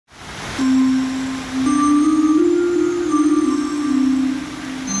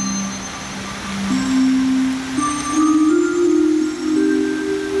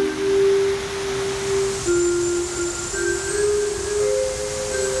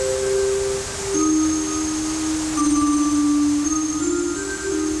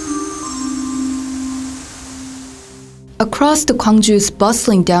Across the Gwangju's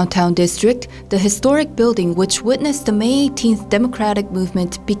bustling downtown district, the historic building which witnessed the May 18th democratic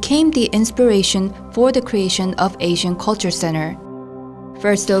movement became the inspiration for the creation of Asian Culture Center.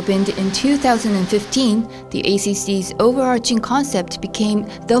 First opened in 2015, the ACC's overarching concept became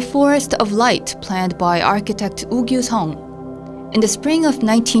the Forest of Light planned by architect Woo Gyu-sung. In the spring of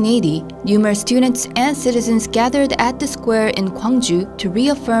 1980, numerous students and citizens gathered at the square in Gwangju to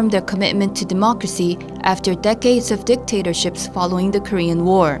reaffirm their commitment to democracy after decades of dictatorships following the Korean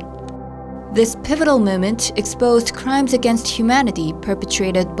War. This pivotal moment exposed crimes against humanity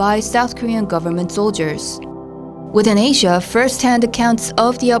perpetrated by South Korean government soldiers. Within Asia, first-hand accounts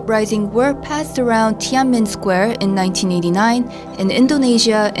of the uprising were passed around Tiananmen Square in 1989 and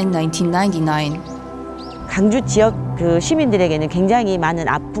Indonesia in 1999. 광주 지역 시민들에게는 굉장히 많은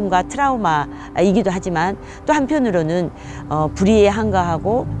아픔과 트라우마이기도 하지만 또 한편으로는 불의에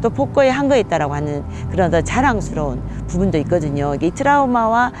한가하고 또 폭거에 한가했다라고 하는 그런 더 자랑스러운 부분도 있거든요. 이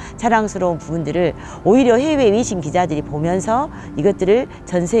트라우마와 자랑스러운 부분들을 오히려 해외 외신 기자들이 보면서 이것들을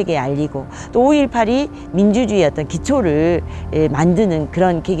전 세계에 알리고 또 5.18이 민주주의의 어떤 기초를 만드는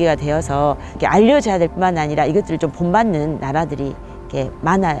그런 계기가 되어서 알려져야 될 뿐만 아니라 이것들을 좀 본받는 나라들이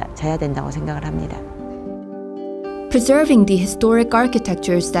많아져야 된다고 생각을 합니다. Preserving the historic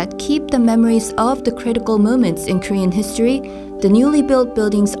architectures that keep the memories of the critical moments in Korean history, the newly built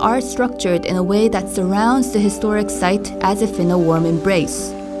buildings are structured in a way that surrounds the historic site as if in a warm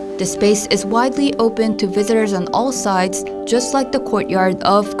embrace. The space is widely open to visitors on all sides, just like the courtyard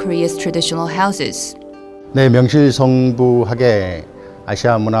of Korea's traditional houses. 네, 명실성부하게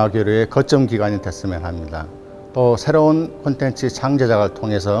아시아 문화교류의 거점 기관이 됐으면 합니다. 또 새로운 콘텐츠 창제작을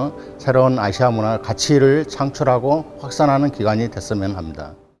통해서 새로운 아시아 문화 가치를 창출하고 확산하는 기관이 됐으면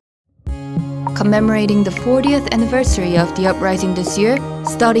합니다. Commemorating the 40th anniversary of the uprising this year,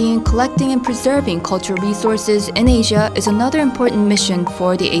 studying, collecting, and preserving cultural resources in Asia is another important mission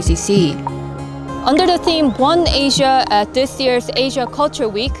for the ACC. Under the theme One Asia at this year's Asia Culture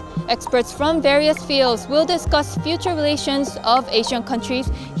Week, experts from various fields will discuss future relations of Asian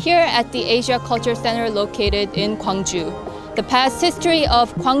countries here at the Asia Culture Center located in Gwangju. The past history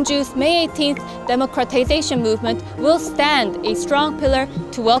of Gwangju's May 18th democratization movement will stand a strong pillar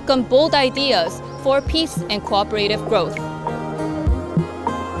to welcome bold ideas for peace and cooperative growth.